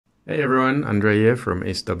Hey everyone, Andre here from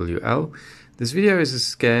SWL. This video is a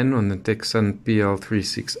scan on the Tecsun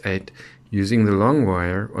PL-368 using the long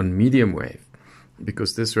wire on medium wave,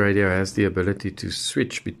 because this radio has the ability to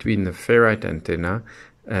switch between the ferrite antenna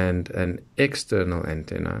and an external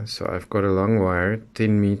antenna. So I've got a long wire,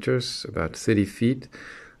 10 meters, about 30 feet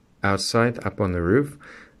outside up on the roof,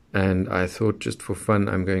 and I thought just for fun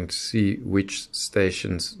I'm going to see which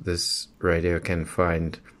stations this radio can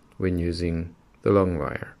find when using the long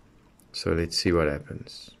wire. So let's see what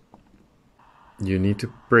happens. You need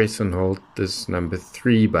to press and hold this number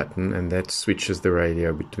 3 button, and that switches the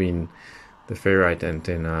radio between the ferrite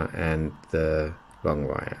antenna and the long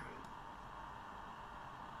wire.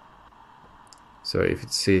 So if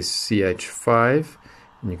it says CH5,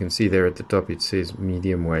 and you can see there at the top it says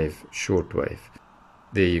medium wave, short wave.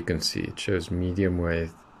 There you can see it shows medium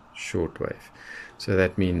wave, short wave. So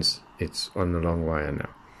that means it's on the long wire now.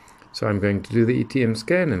 So I'm going to do the ETM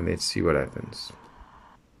scan and let's see what happens.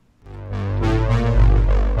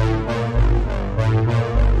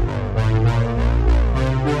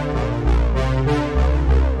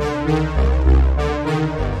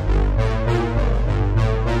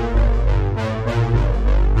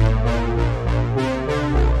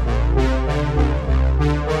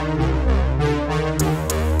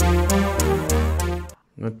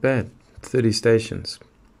 Not bad, 30 stations.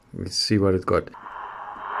 Let's see what it got.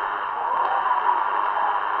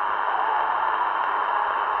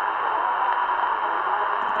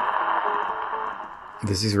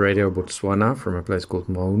 This is Radio Botswana from a place called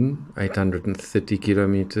Moan, 830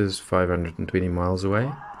 kilometers, 520 miles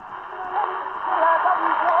away.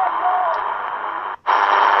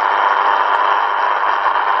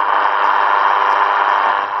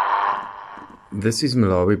 This is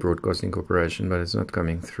Malawi Broadcasting Corporation, but it's not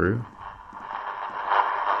coming through.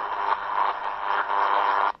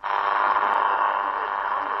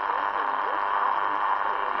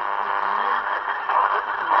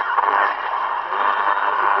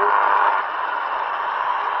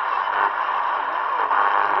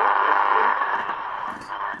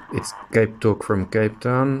 It's Cape Talk from Cape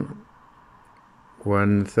Town,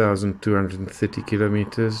 1,230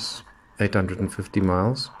 kilometers, 850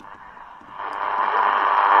 miles.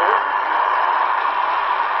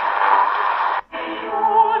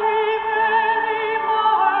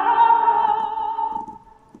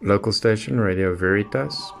 Local station, Radio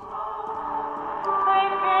Veritas.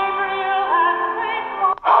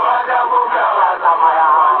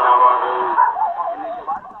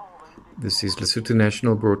 This is Lesotho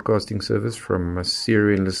National Broadcasting Service from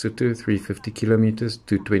Masiri in Lesotho, 350 kilometers,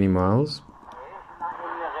 220 miles.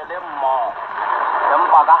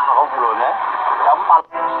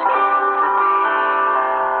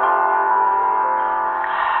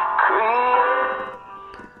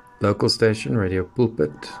 Local station, Radio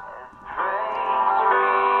Pulpit.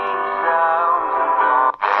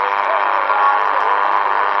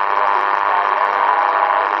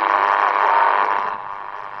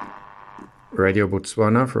 Radio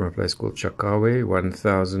Botswana from a place called Chakawe,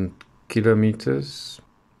 1,000 kilometers,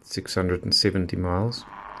 670 miles.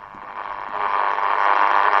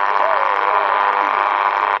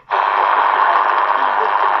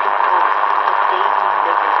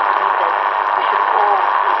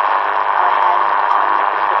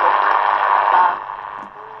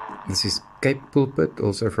 This is Cape Pulpit,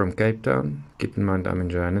 also from Cape Town. Keep in mind I'm in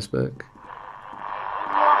Johannesburg.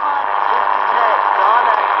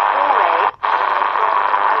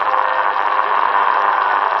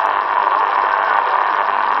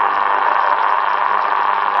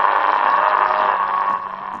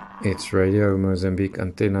 It's Radio Mozambique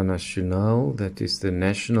Antena Nacional, that is the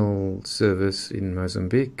national service in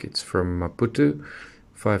Mozambique. It's from Maputo,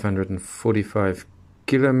 545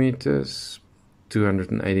 kilometers,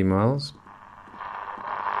 280 miles.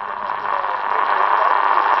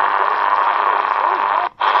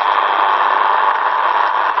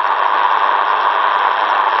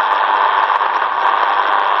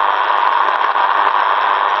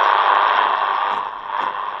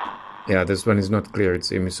 Yeah, this one is not clear.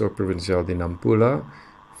 It's Emissor Provincial de Nampula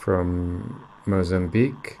from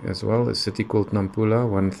Mozambique as well. A city called Nampula,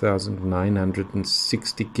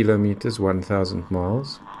 1,960 kilometers, 1,000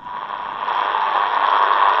 miles.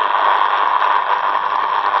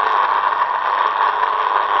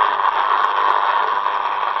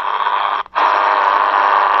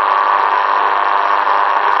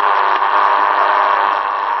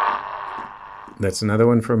 That's another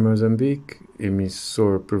one from Mozambique,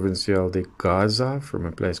 Emissor Provincial de Gaza from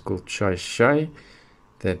a place called Chai.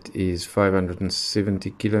 That is 570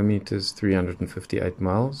 kilometers, 358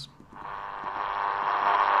 miles.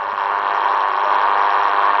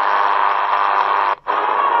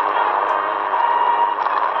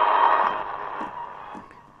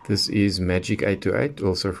 This is Magic 828,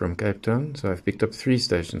 also from Cape Town. So I've picked up 3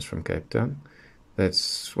 stations from Cape Town.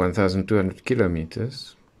 That's 1,200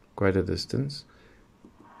 kilometers, quite a distance.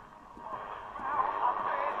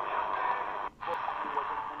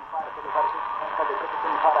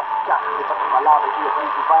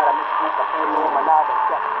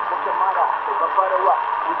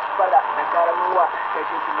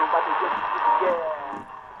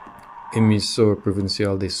 Emissor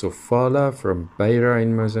Provincial de Sofala from Beira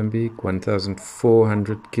in Mozambique,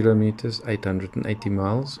 1,400 kilometers, 880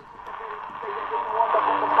 miles.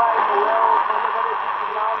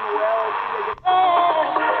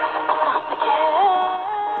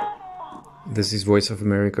 This is Voice of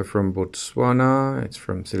America from Botswana. It's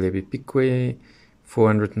from Selebi Pikwe,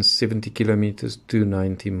 470 kilometers,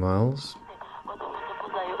 290 miles.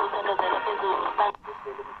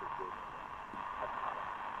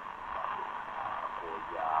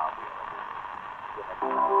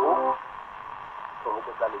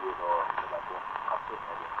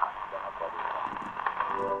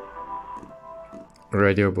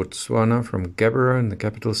 Radio Botswana from Gaborone, the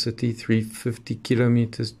capital city, 350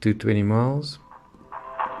 kilometers, 220 miles.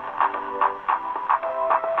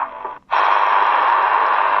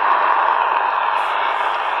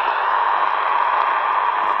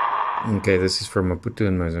 Okay, this is from Maputo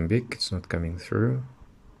in Mozambique. It's not coming through.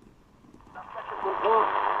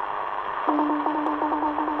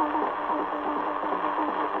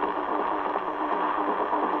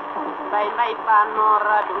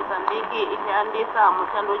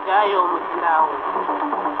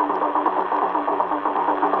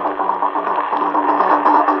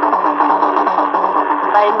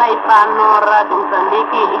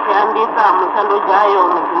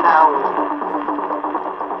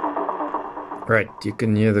 Right, you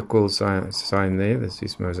can hear the call sign there. This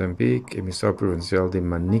is Mozambique, Emissor Provincial de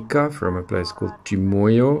Manica from a place called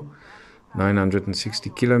Chimoio, 960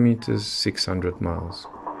 kilometers, 600 miles.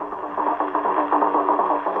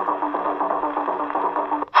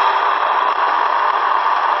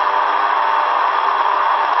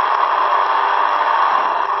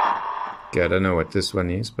 Okay, I don't know what this one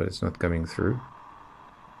is, but it's not coming through.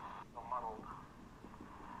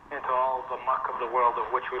 Into all the muck of the world of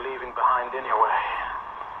which we're leaving behind anyway.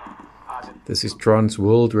 This is Trans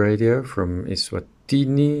World Radio from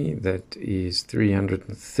Eswatini. That is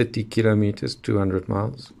 330 kilometers, 200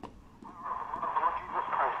 miles. Jesus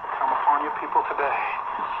Christ, come upon your people today.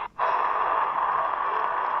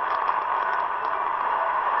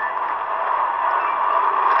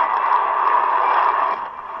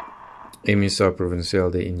 Emissor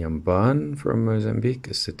Provincial de Inhambane from Mozambique,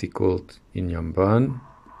 a city called Inhambane.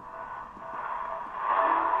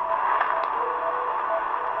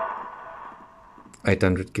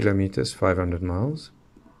 ,800 kilometers, 500 miles.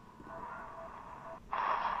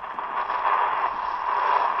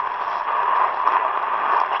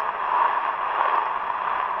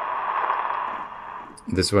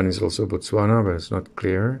 This one is also Botswana, but it's not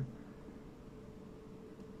clear.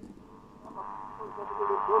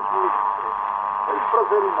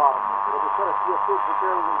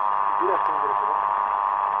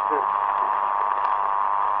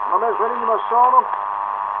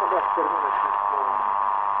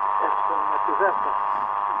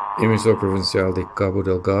 Emissor Provincial de Cabo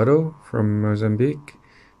Delgado from Mozambique,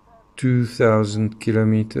 2,000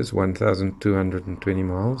 kilometers, 1,220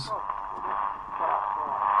 miles.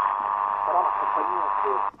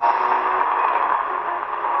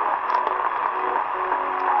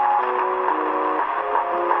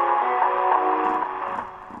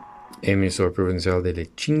 Emissor Provincial de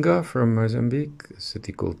Lechinga from Mozambique, a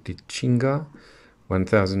city called Lechinga,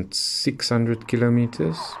 1,600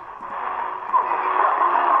 kilometers,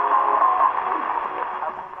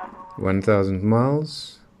 1,000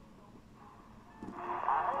 miles.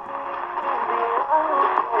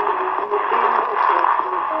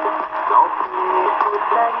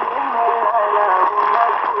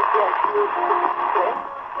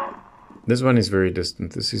 This one is very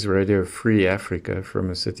distant. This is Radio Free Africa from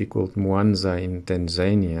a city called Mwanza in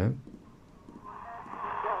Tanzania.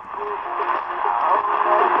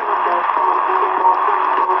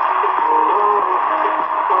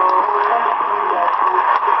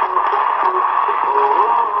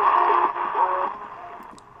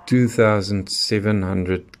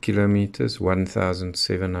 ,2,700 kilometers,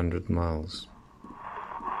 1,700 miles.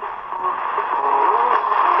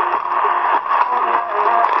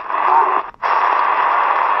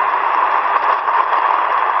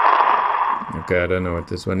 Okay, I don't know what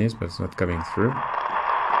this one is, but it's not coming through.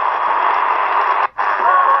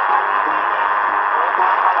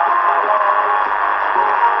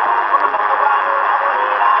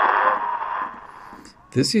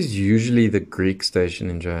 This is usually the Greek station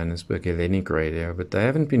in Johannesburg, Hellenic Radio, but they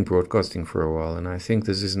haven't been broadcasting for a while, and I think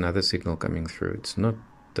this is another signal coming through.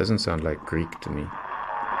 Doesn't sound like Greek to me.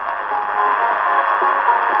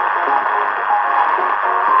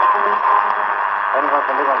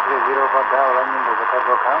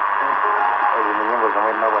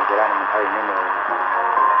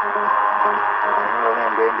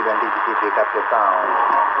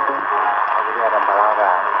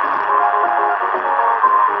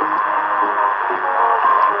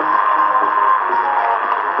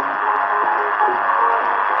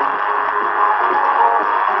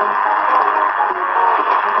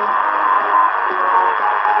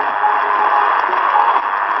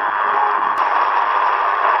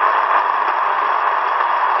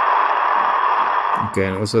 Okay,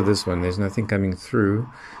 and also this one, there's nothing coming through.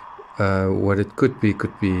 What it could be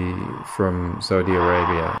from Saudi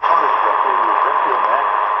Arabia.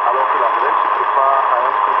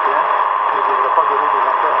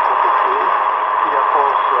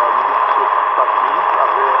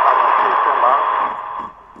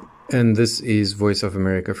 And this is Voice of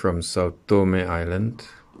America from Sao Tome Island.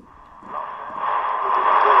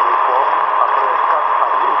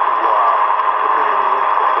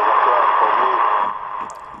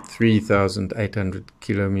 (3,800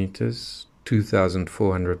 kilometers,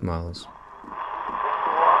 2,400 miles).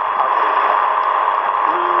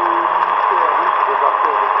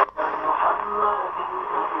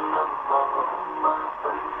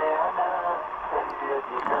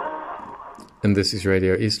 And this is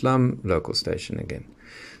Radio Islam, local station again.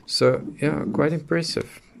 So, yeah, quite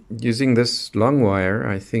impressive. Using this long wire,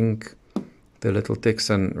 I think the little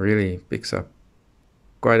Tecsun really picks up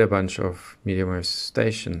quite a bunch of medium wave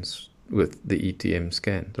stations with the ETM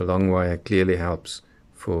scan. The long wire clearly helps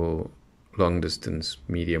for long distance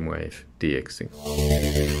medium wave DXing.